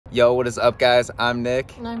Yo, what is up, guys? I'm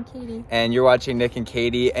Nick. And I'm Katie. And you're watching Nick and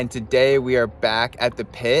Katie. And today we are back at the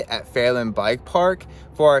pit at Fairland Bike Park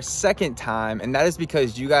for our second time. And that is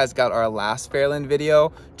because you guys got our last Fairland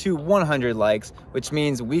video to 100 likes, which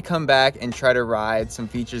means we come back and try to ride some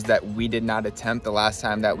features that we did not attempt the last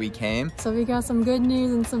time that we came. So we got some good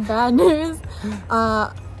news and some bad news.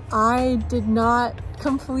 I did not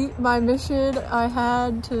complete my mission I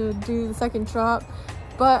had to do the second drop.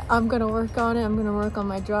 But I'm gonna work on it. I'm gonna work on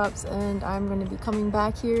my drops, and I'm gonna be coming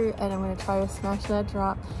back here and I'm gonna try to smash that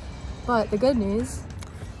drop. But the good news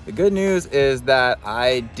is that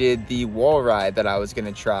I did the wall ride that I was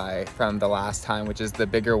gonna try from the last time, which is the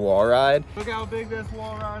bigger wall ride. Look how big this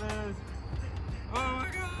wall ride is. Oh my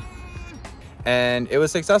God. And it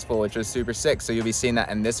was successful, which was super sick. So you'll be seeing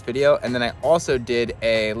that in this video. And then I also did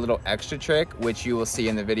a little extra trick, which you will see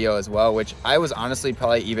in the video as well, which I was honestly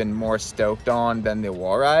probably even more stoked on than the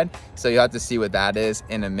wall ride. So you'll have to see what that is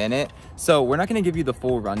in a minute. So we're not gonna give you the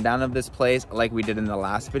full rundown of this place like we did in the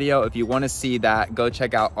last video. If you wanna see that, go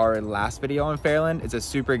check out our last video on Fairland. It's a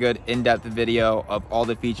super good in-depth video of all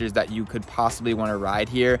the features that you could possibly wanna ride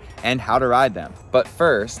here and how to ride them. But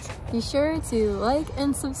first, be sure to like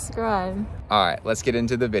and subscribe. All right, let's get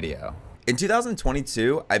into the video. In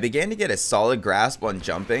 2022, I began to get a solid grasp on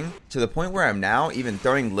jumping to the point where I'm now even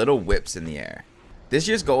throwing little whips in the air. This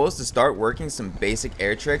year's goal is to start working some basic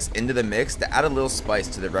air tricks into the mix to add a little spice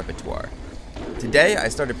to the repertoire. Today, I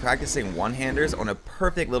started practicing one-handers on a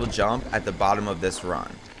perfect little jump at the bottom of this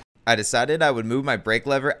run. I decided I would move my brake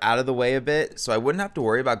lever out of the way a bit so I wouldn't have to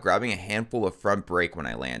worry about grabbing a handful of front brake when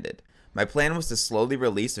I landed. My plan was to slowly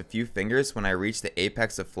release a few fingers when I reached the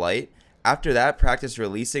apex of flight. After that, practice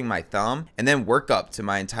releasing my thumb and then work up to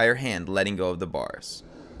my entire hand letting go of the bars.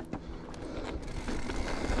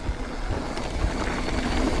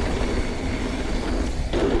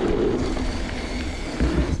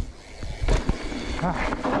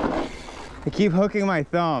 I keep hooking my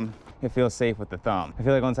thumb. It feels safe with the thumb. I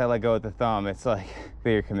feel like once I let go with the thumb, it's like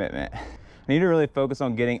bigger commitment. I need to really focus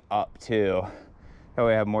on getting up too. That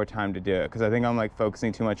way I have more time to do it, because I think I'm like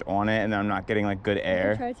focusing too much on it and then I'm not getting like good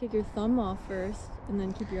air. Try to take your thumb off first and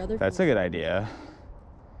then keep your other That's a good idea.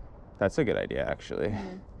 That's a good idea, actually. Yeah.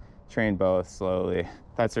 Train both slowly.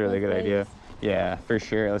 That's a really good idea. Yeah, for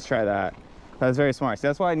sure. Let's try that. That's very smart. See,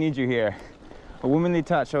 that's why I need you here. A womanly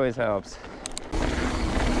touch always helps.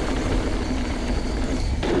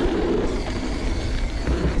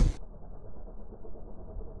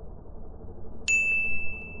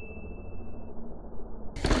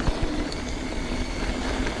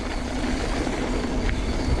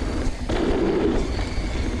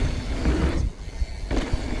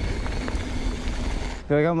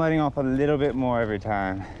 I feel like I'm letting off a little bit more every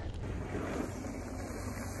time.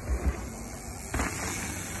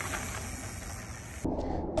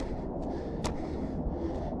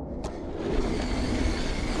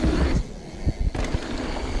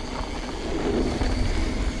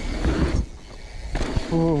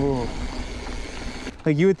 Ooh.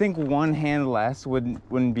 Like you would think one hand less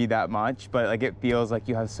wouldn't be that much, but like it feels like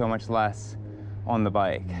you have so much less on the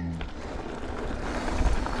bike.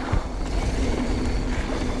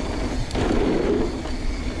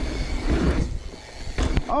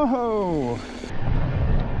 Oh!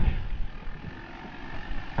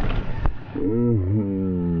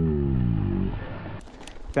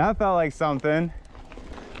 That felt like something.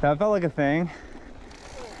 That felt like a thing.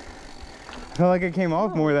 I felt like it came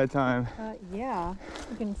off more that time. Yeah,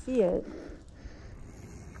 you can see it.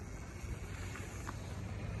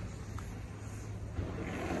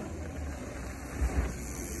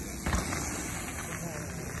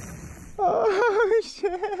 Oh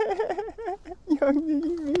shit! Young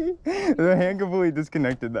me. The hand completely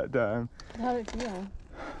disconnected that time. How did it feel?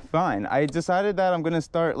 Fine. I decided that I'm gonna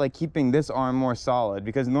start like keeping this arm more solid,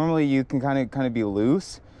 because normally you can kind of be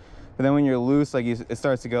loose, but then when you're loose, like it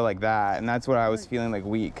starts to go like that, and that's what I was feeling like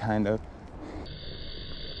weak, kind of.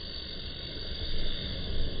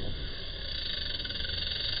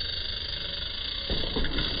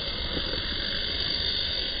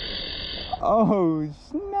 Oh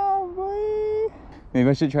snap, boy! Maybe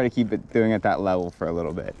I should try to keep it doing at that level for a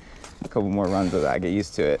little bit. A couple more runs of that, get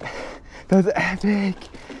used to it. That was epic!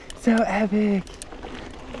 So epic!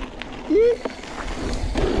 Yeah.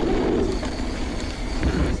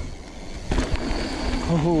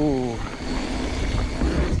 Oh!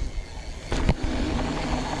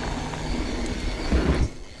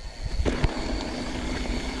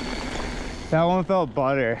 That one felt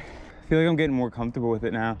butter. I feel like I'm getting more comfortable with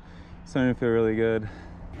it now. It's starting to feel really good.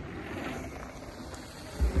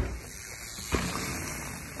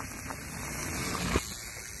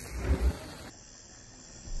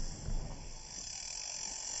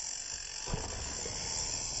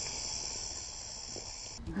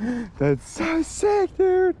 That's so sick,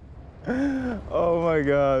 dude. Oh my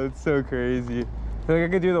God, it's so crazy. I feel like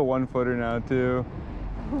I could do the 1-footer now too.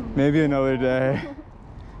 Maybe another day.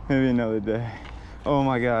 Maybe another day. Oh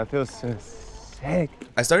my God, it feels so sick.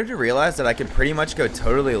 I started to realize that I could pretty much go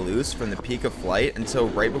totally loose from the peak of flight until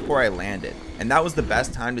right before I landed, and that was the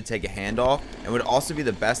best time to take a handoff and would also be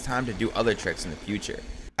the best time to do other tricks in the future.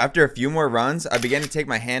 After a few more runs, I began to take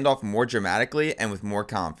my handoff more dramatically and with more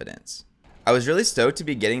confidence. I was really stoked to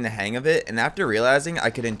be getting the hang of it, and after realizing I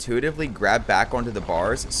could intuitively grab back onto the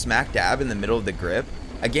bars, smack dab in the middle of the grip,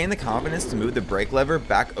 I gained the confidence to move the brake lever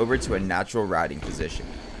back over to a natural riding position.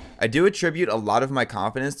 I do attribute a lot of my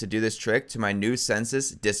confidence to do this trick to my new Sensus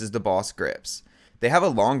This Is The Boss grips. They have a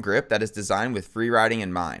long grip that is designed with free riding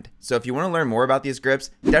in mind, so if you want to learn more about these grips,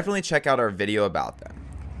 definitely check out our video about them.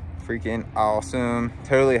 Freaking awesome.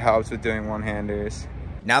 Totally helps with doing one-handers.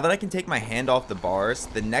 Now that I can take my hand off the bars,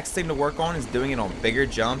 the next thing to work on is doing it on bigger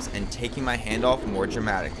jumps and taking my hand off more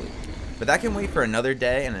dramatically. But that can wait for another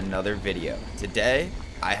day and another video. Today,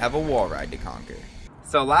 I have a wall ride to conquer.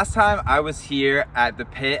 So last time I was here at the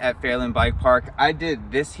pit at Fairland Bike Park, I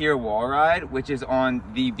did this here wall ride, which is on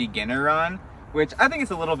the beginner run, which I think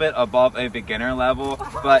is a little bit above a beginner level.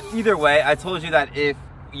 But either way, I told you that if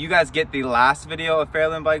you guys get the last video of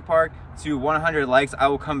Fairland Bike Park to 100 likes, I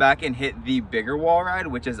will come back and hit the bigger wall ride,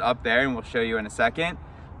 which is up there, and we'll show you in a second.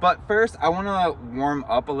 But first, I want to warm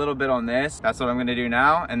up a little bit on this. That's what I'm going to do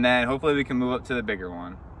now, and then hopefully we can move up to the bigger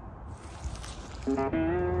one.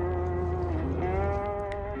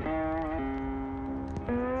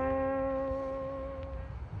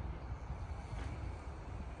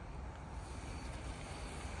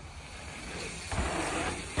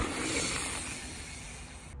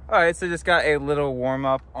 All right, so just got a little warm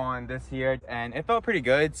up on this here, and it felt pretty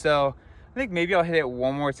good. So I think maybe I'll hit it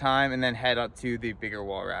one more time and then head up to the bigger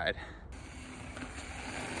wall ride.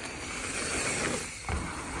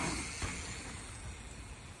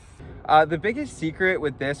 The biggest secret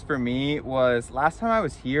with this for me was last time I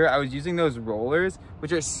was here, I was using those rollers,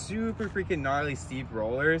 which are super freaking gnarly steep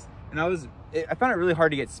rollers, and I found it really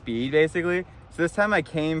hard to get speed basically. So this time I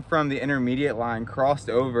came from the intermediate line, crossed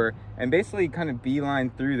over, and basically kind of beeline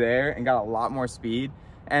through there and got a lot more speed.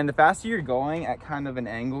 And the faster you're going at kind of an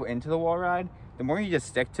angle into the wall ride, the more you just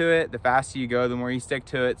stick to it. The faster you go, the more you stick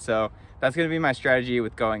to it. So that's gonna be my strategy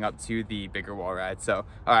with going up to the bigger wall ride. So,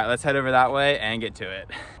 all right, let's head over that way and get to it.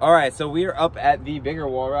 All right, so we are up at the bigger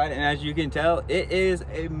wall ride, and as you can tell, it is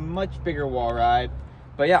a much bigger wall ride.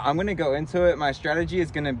 But yeah, I'm gonna go into it. My strategy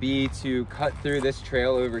is gonna be to cut through this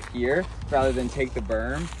trail over here rather than take the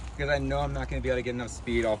berm, because I know I'm not gonna be able to get enough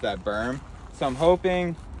speed off that berm. So I'm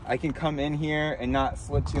hoping I can come in here and not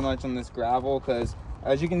slip too much on this gravel, because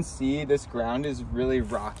as you can see, this ground is really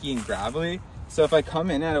rocky and gravelly. So if I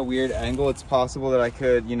come in at a weird angle, it's possible that I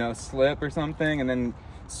could, you know, slip or something and then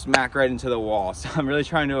smack right into the wall. So I'm really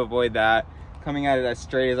trying to avoid that, coming at it as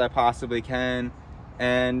straight as I possibly can.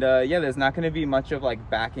 And yeah, there's not going to be much of like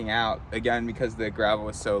backing out again because the gravel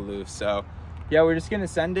is so loose. So yeah, we're just going to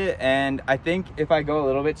send it. And I think if I go a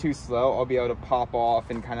little bit too slow, I'll be able to pop off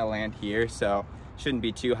and kind of land here. So shouldn't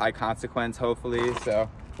be too high consequence, hopefully. So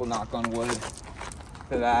we'll knock on wood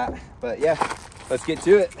for that. But yeah, let's get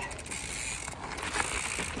to it.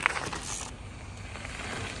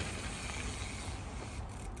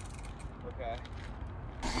 Okay.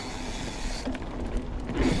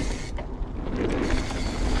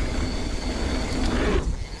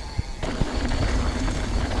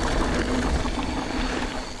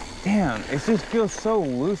 Damn, it just feels so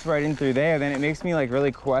loose right in through there. Then it makes me like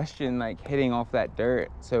really question like hitting off that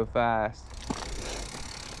dirt so fast.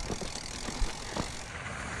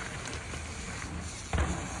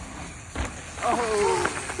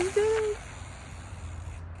 Oh, you did it.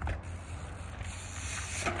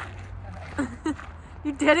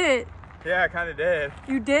 You did it. Yeah, I kind of did.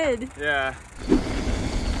 You did. Yeah.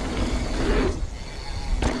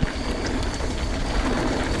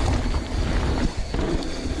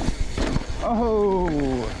 Oh.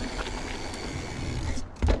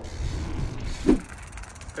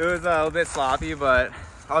 It was a little bit sloppy, but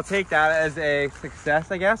I'll take that as a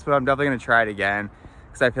success, I guess. But I'm definitely gonna try it again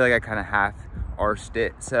because I feel like I kind of half-arsed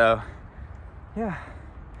it. So yeah,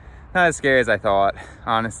 not as scary as I thought,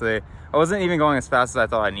 honestly. I wasn't even going as fast as I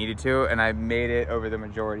thought I needed to, and I made it over the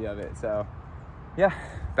majority of it. So yeah,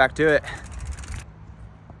 back to it.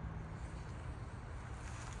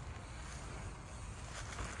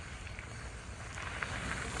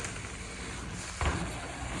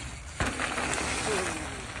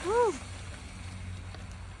 Woo.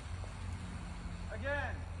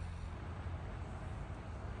 Again.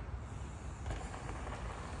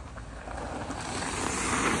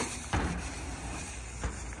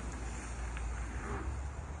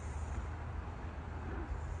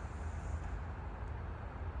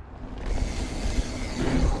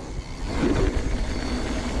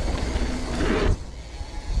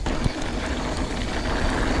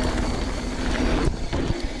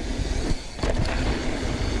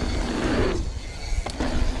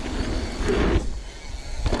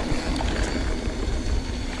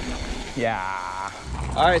 Yeah.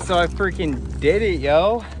 All right, so I freaking did it,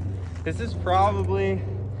 yo. This is probably,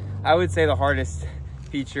 I would say, the hardest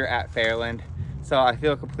feature at Fairland. So I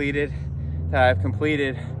feel completed, that I've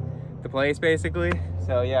completed the place basically.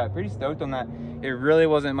 So yeah, pretty stoked on that. It really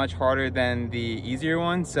wasn't much harder than the easier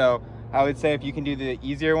one. So I would say if you can do the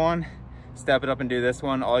easier one, step it up and do this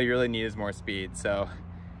one. All you really need is more speed. So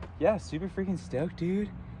yeah, super freaking stoked, dude.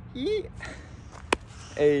 Yeah.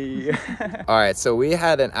 Hey. All right, so we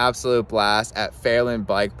had an absolute blast at Fairland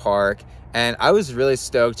Bike Park, and I was really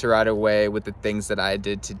stoked to ride away with the things that I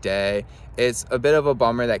did today. It's a bit of a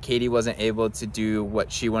bummer that Katie wasn't able to do what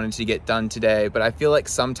she wanted to get done today, but I feel like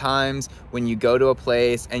sometimes when you go to a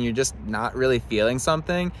place and you're just not really feeling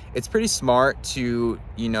something, it's pretty smart to,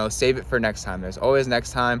 you know, save it for next time. There's always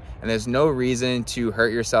next time, and there's no reason to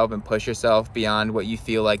hurt yourself and push yourself beyond what you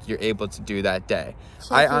feel like you're able to do that day.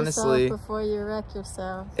 Check yourself before you wreck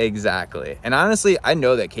yourself. Exactly. And honestly, I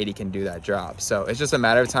know that Katie can do that drop. So it's just a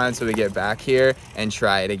matter of time till we get back here and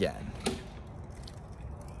try it again.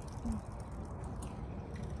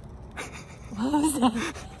 What was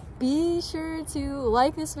that? Be sure to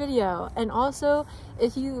like this video, and also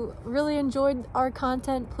if you really enjoyed our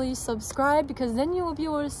content, please subscribe, because then you will be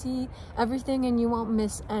able to see everything and you won't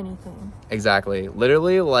miss anything. Exactly.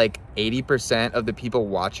 Literally like 80% of the people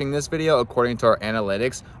watching this video, according to our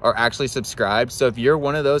analytics, are actually subscribed. So if you're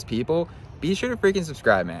one of those people, be sure to freaking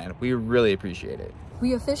subscribe, man. We really appreciate it.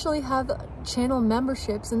 We officially have channel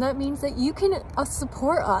memberships, and that means that you can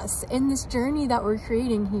support us in this journey that we're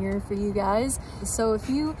creating here for you guys. So if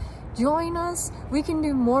you join us, we can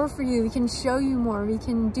do more for you. We can show you more. We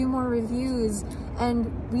can do more reviews,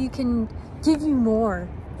 and we can give you more.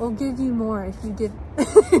 We'll give you more if you give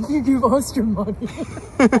if you give us your money.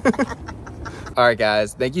 All right,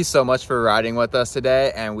 guys. Thank you so much for riding with us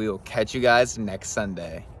today, and we will catch you guys next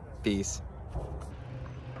Sunday. Peace.